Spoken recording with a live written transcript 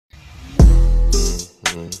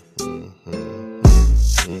North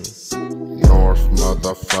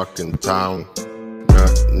motherfucking town.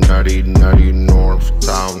 Nutty North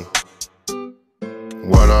town.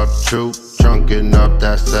 What up, Choop? Chunking up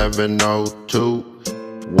that 702.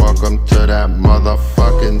 Welcome to that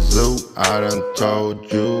motherfucking zoo. I done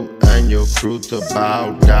told you and your crew to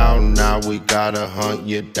bow down. Now we gotta hunt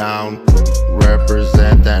you down.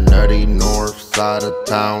 Represent that nutty north side of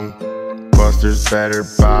town. Busters better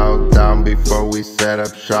bow down before we set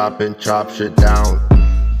up shop and chop shit down.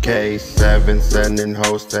 K7 sending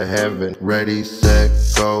hoes to heaven. Ready, set,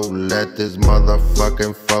 go. Let this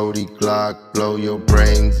motherfucking 40 Glock blow your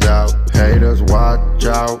brains out. Haters, watch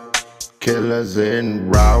out. Killers en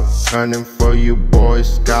route, hunting for you Boy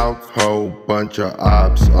Scouts. Whole bunch of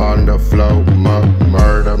ops on the floor,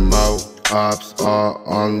 murder mode. Ops all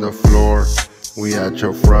on the floor. We at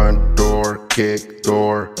your front door, kick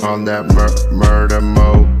door on that murder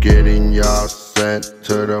mode. Getting y'all sent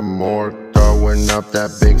to the morgue, throwing up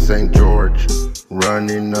that big St. George.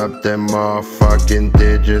 Running up them motherfucking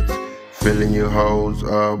digits, filling you hoes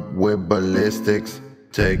up with ballistics.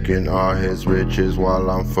 Taking all his riches while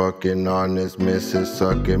I'm fucking on his missus,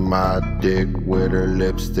 sucking my dick with her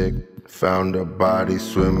lipstick. Found a body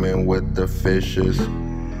swimming with the fishes.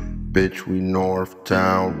 Bitch, we North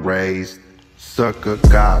Town raised. Sucker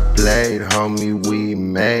got played, homie, we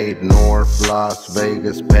made. North Las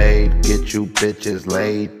Vegas paid. Get you bitches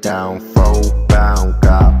laid down, 4-bound.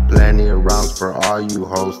 Got plenty of rounds for all you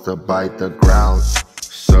hoes to bite the ground.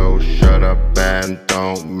 So shut up and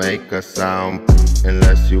don't make a sound,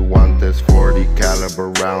 unless you want this 40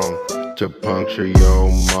 caliber round to puncture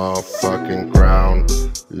your motherfucking crown.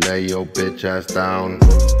 Lay your bitch ass down.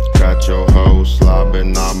 Got your hoe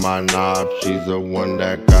slobbing on my knob. She's the one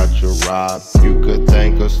that got you robbed. You could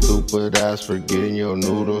thank a stupid ass for getting your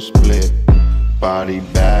noodles split. Body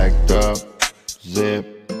bagged up,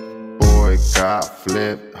 zip. Boy got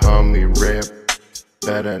flipped, homie rip.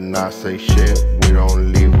 Better not say shit. We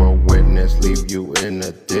don't leave a witness, leave you in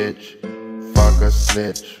a ditch. Fuck a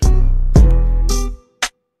snitch.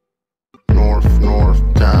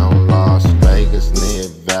 North Town, Las Vegas,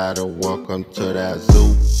 Nevada. Welcome to that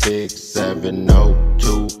zoo. Big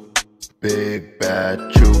 702. Big bad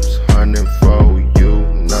troops hunting for you.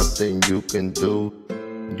 Nothing you can do.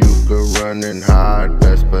 You could run and hide.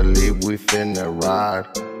 Best believe we finna ride.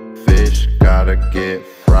 Fish gotta get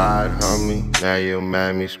fried, homie. Now your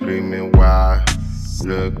mammy screaming why?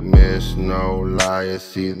 Look, miss, no lie,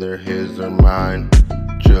 it's either his or mine.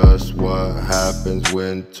 Just what happens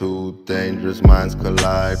when two dangerous minds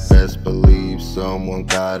collide. Best believe someone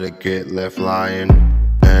gotta get left lying.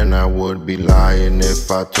 And I would be lying if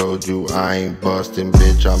I told you I ain't busting,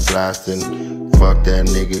 bitch, I'm blasting. Fuck that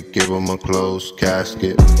nigga, give him a closed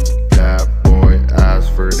casket. That boy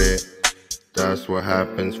asked for it. That's what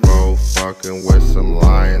happens for fucking with some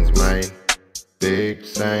lions, man. Big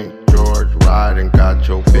St. George riding, got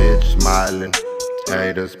your bitch smiling.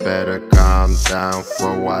 Haters better calm down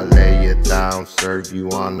before I lay it down. Serve you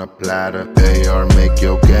on a platter. AR make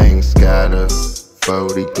your gang scatter.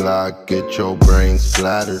 40 Glock, get your brains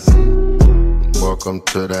splattered. Welcome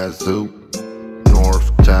to that zoo.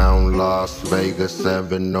 North Town, Las Vegas,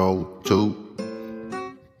 702.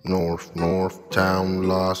 North Town,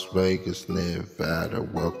 Las Vegas, Nevada.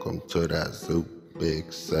 Welcome to that zoo.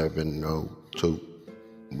 Big 702.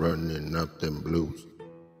 Running up them blues.